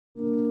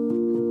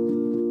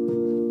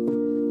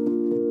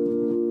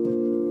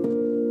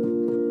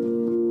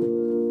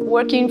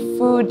Working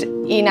food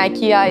in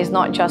IKEA is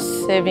not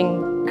just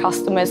serving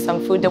customers some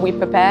food that we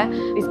prepare,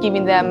 it's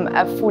giving them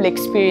a full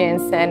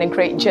experience and a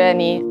great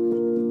journey.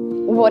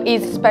 What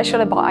is special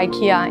about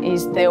IKEA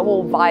is the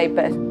whole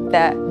vibe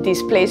that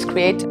this place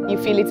creates.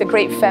 You feel it's a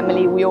great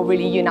family, we're all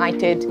really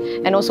united,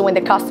 and also when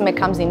the customer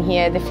comes in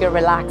here, they feel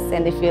relaxed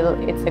and they feel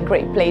it's a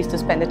great place to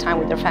spend the time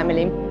with their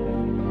family.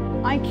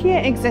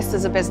 IKEA exists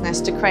as a business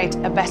to create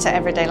a better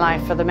everyday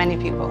life for the many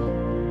people.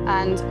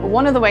 And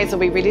one of the ways that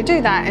we really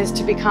do that is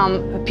to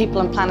become a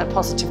people and planet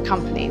positive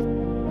company.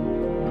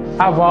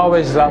 I've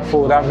always loved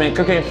food. I've been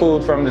cooking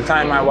food from the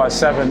time I was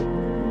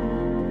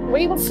 7.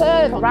 We will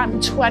serve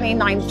around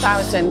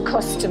 29,000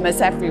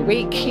 customers every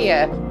week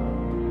here.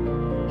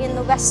 In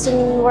the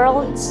Western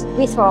world,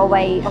 we throw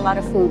away a lot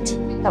of food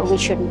that we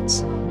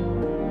shouldn't.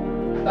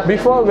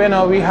 Before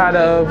Winnow, we had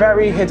a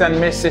very hit and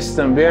miss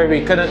system where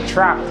we couldn't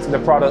track the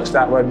products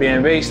that were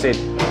being wasted.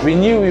 We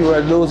knew we were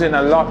losing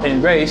a lot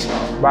in waste,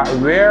 but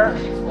where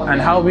and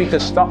how we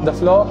could stop the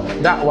flow,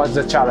 that was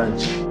the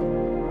challenge.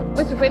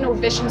 With the Winnow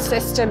Vision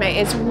system, it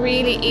is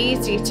really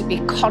easy to be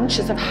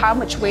conscious of how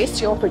much waste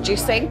you're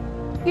producing.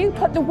 You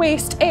put the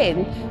waste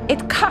in,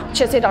 it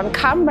captures it on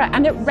camera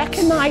and it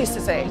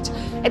recognises it.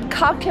 It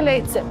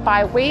calculates it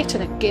by weight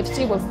and it gives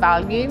you a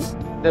value.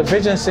 The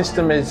vision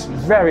system is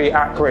very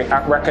accurate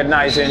at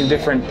recognizing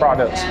different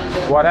products.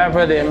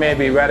 Whatever they may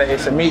be, whether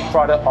it's a meat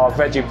product or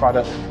veggie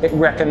product, it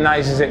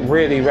recognizes it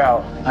really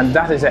well, and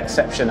that is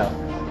exceptional.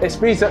 It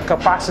speeds up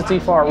capacity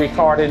for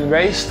recording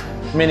waste,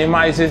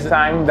 minimizes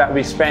time that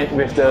we spent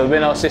with the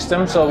Winnow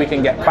system so we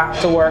can get back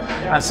to work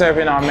and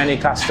serving our many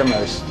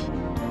customers.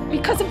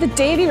 Because of the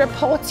daily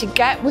reports you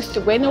get with the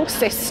Winnow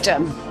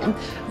system,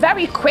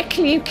 very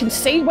quickly you can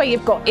see where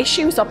you've got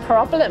issues or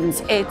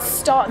problems. It's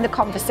starting the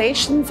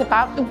conversations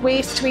about the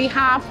waste we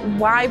have,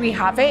 why we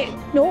have it.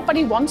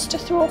 Nobody wants to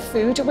throw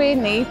food away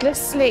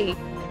needlessly.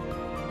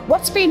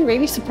 What's been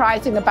really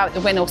surprising about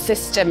the Winnow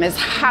system is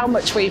how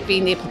much we've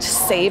been able to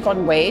save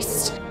on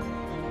waste.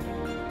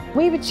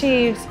 We've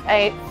achieved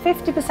a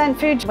 50%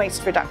 food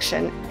waste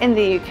reduction in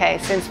the UK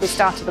since we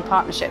started the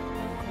partnership.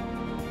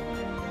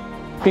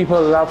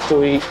 People love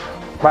to eat,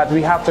 but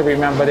we have to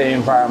remember the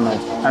environment.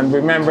 And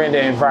remembering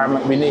the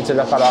environment, we need to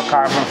look at our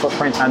carbon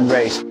footprint and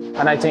waste.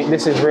 And I think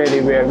this is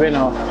really where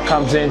Winnow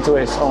comes into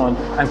its own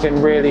and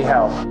can really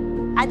help.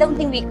 I don't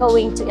think we're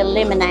going to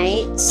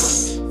eliminate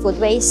food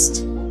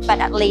waste, but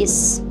at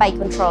least by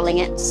controlling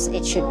it,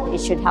 it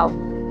should help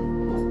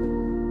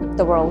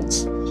the world.